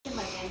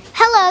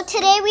Hello,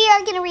 today we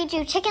are going to read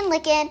you Chicken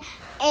Licken,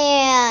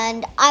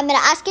 and I'm going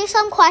to ask you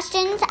some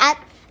questions at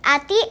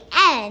the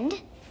end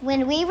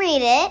when we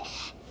read it.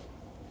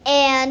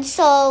 And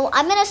so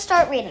I'm going to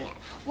start reading it.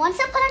 Once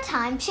upon a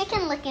time,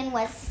 Chicken Licken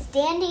was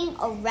standing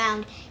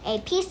around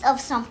a piece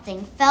of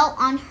something fell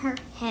on her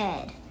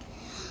head.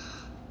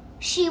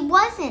 She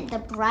wasn't the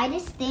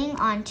brightest thing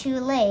on two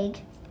legs,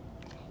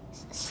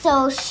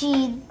 so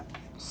she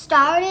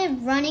started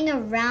running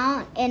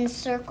around in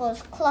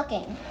circles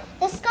clucking.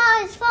 The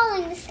sky is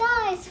falling, the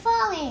sky is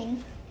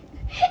falling.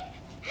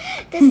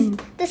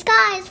 The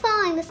sky is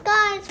falling, the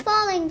sky is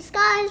falling, the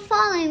sky is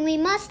falling. We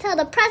must tell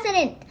the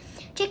president.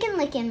 Chicken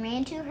Licken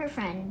ran to her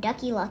friend,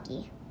 Ducky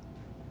Lucky.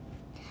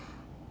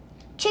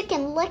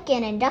 Chicken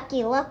Licken and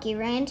Ducky Lucky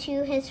ran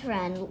to his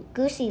friend,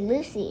 Goosey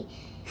Lucy,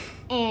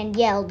 and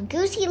yelled,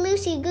 Goosey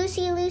Lucy,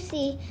 Goosey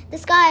Lucy, the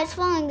sky is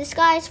falling, the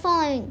sky is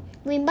falling.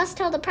 We must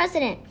tell the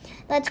president.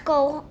 Let's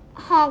go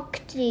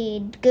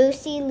honky.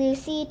 Goosey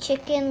Lucy,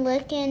 Chicken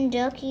Licken,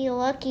 Ducky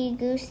Lucky,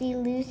 Goosey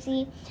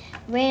Lucy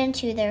ran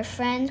to their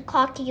friend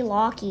Cocky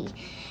Locky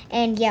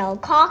and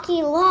yelled,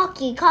 Cocky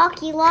Locky,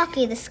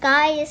 the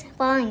sky is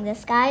falling, the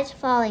sky is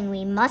falling.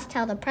 We must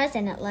tell the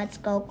president. Let's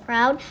go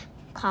crowd.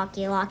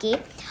 Cocky Locky.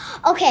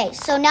 Okay,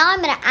 so now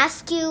I'm going to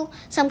ask you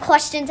some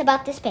questions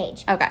about this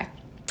page.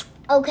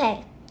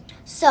 Okay,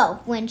 so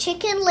when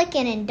Chicken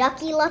Licken and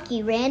Ducky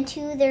Lucky ran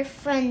to their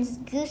friends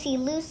Goosey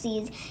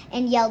Lucy's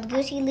and yelled,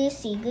 Goosey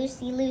Lucy,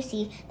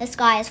 the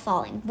sky is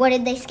falling. What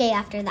did they say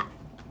after that?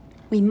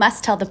 We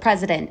must tell the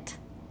president.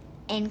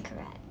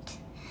 Incorrect.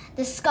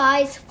 The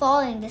sky is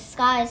falling, the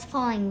sky is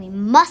falling. We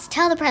must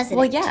tell the president.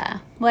 Well, yeah.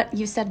 What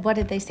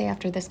did they say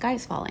after the sky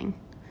is falling?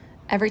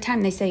 Every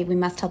time they say we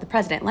must tell the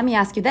president. Let me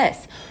ask you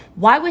this.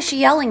 Why was she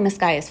yelling the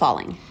sky is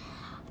falling?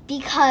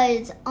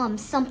 Because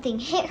something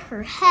hit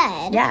her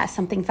head. Yeah,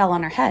 something fell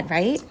on her head,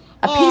 right?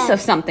 A piece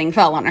of something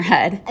fell on her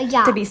head,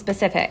 to be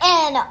specific.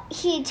 And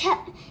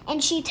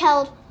she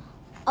told,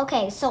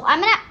 okay, so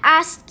I'm going to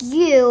ask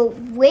you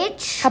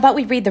which... How about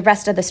we read the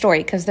rest of the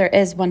story, because there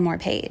is one more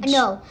page.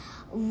 No.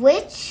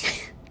 Which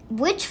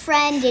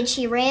friend did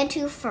she ran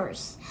to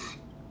first?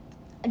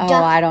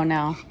 I don't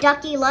know.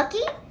 Ducky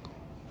Lucky?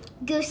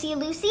 Goosey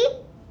Lucy?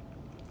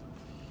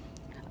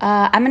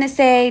 I'm going to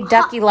say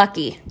Ducky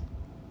Lucky.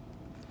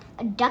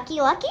 Ducky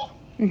Lucky?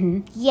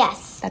 Mm-hmm.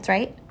 Yes. That's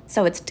right.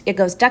 So it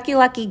goes Ducky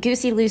Lucky,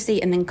 Goosey Lucy,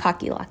 and then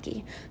Cocky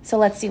Lucky. So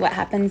let's see what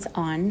happens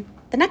on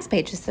the next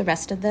page. It's the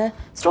rest of the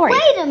story.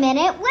 Wait a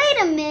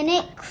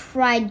minute,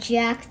 cried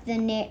Jack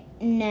the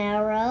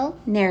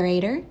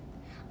narrator.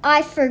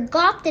 I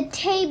forgot the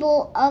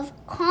table of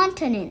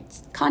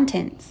contents.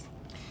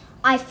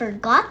 I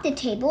forgot the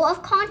table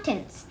of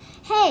contents.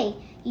 Hey,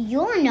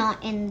 you're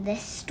not in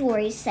this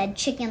story, said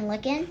Chicken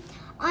Licken.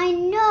 I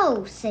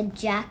know, said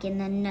Jack in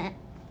the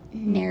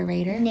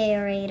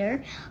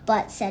narrator,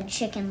 but said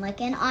Chicken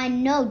Licken. I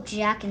know,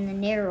 Jack in the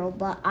narrow,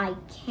 but I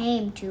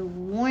came to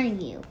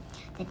warn you.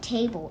 The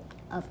table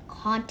of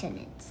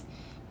contents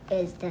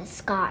is the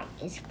sky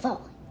is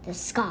falling. The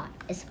sky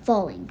is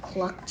falling,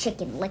 clucked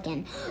Chicken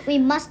Licken. We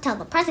must tell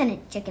the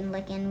president, Chicken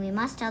Licken. We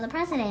must tell the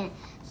president.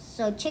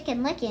 So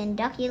Chicken Licken,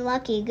 Ducky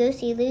Lucky,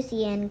 Goosey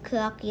Lucy, and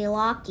Cocky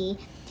Locky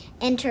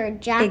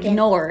entered Jack.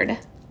 Ignored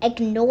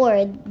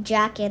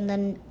Jack and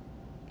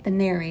the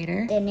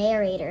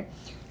narrator.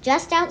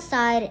 Just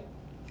outside.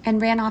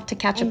 And ran off to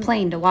catch a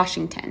plane to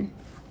Washington.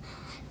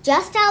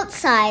 Just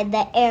outside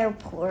the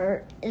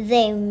airport,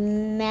 they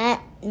met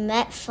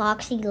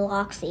Foxy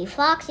Loxy.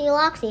 Foxy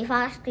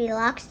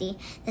Loxy.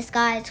 The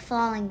sky is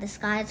falling, the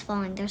sky is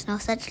falling. There's no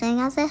such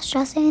thing as this,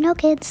 just so you know,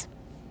 kids.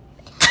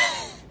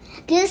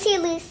 Goosey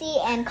Lucy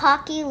and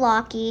Cocky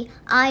Locky,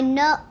 I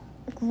know,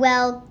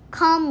 well,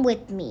 come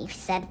with me,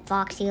 said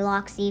Foxy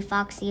Loxy.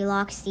 Foxy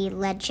Loxy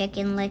led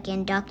Chicken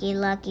Licken, Ducky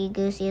Lucky,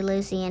 Goosey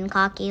Lucy, and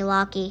Cocky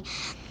Locky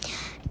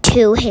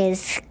to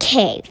his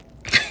cave.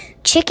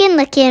 Chicken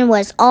Licken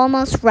was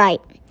almost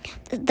right.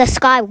 The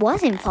sky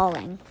wasn't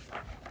falling.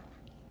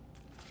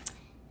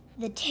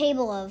 The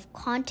table of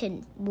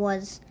content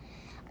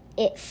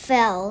it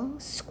fell,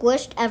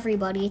 squished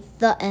everybody,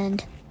 the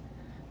end.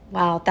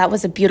 Wow, that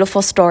was a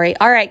beautiful story.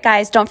 All right,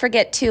 guys, don't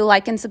forget to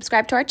like and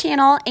subscribe to our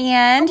channel,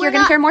 and you're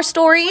going to hear more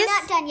stories.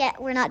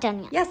 We're not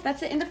done yet. Yes, that's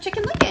the end of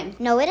Chicken Licken.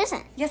 No, it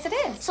isn't. Yes, it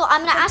is. So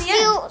I'm going to ask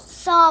you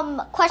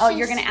some questions. Oh,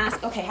 you're going to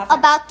ask? Okay,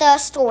 about the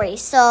story.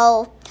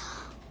 So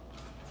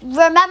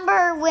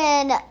remember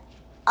when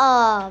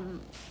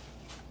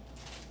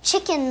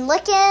Chicken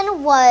Licken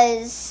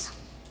was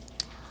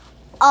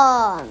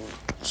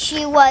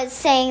she was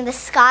saying the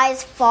sky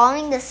is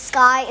falling, the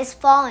sky is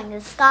falling, the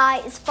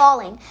sky is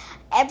falling.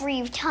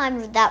 Every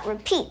time that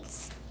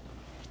repeats,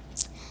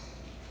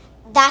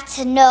 that's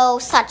no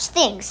such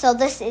thing. So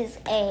this is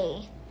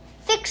a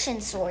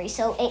fiction story,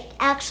 so it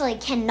actually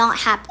cannot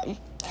happen.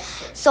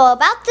 So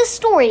about this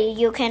story,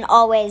 you can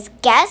always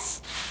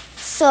guess.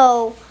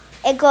 So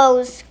it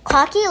goes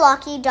Cocky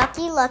Locky,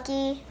 Ducky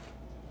Lucky,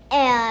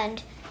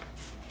 and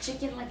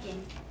Chicken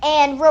Licken.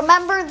 And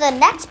remember the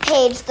next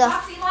page,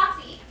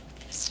 Loxy.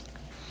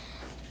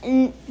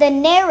 the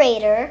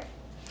narrator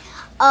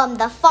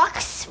the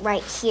fox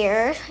right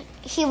here,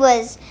 he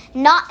was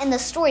not in the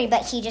story,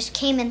 but he just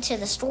came into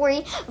the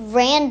story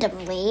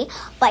randomly.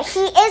 But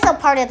he is a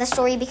part of the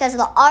story because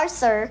the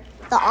author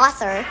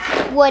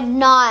would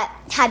not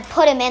have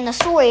put him in the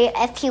story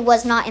if he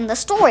was not in the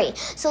story.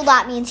 So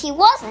that means he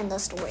was in the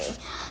story.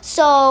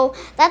 So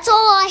that's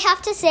all I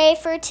have to say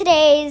for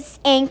today's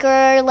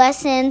Anchor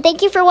lesson.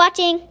 Thank you for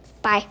watching.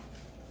 Bye.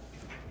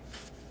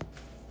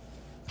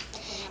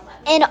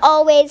 And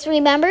always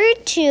remember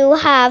to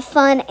have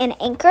fun in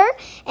Anchor.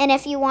 And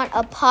if you want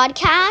a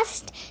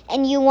podcast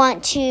and you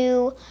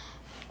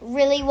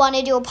really want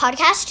to do a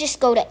podcast,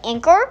 just go to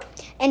Anchor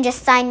and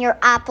just sign your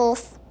Apple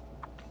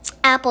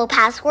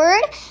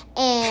password.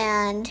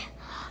 And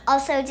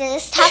also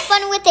just have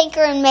fun with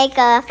Anchor and make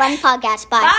a fun podcast. Bye.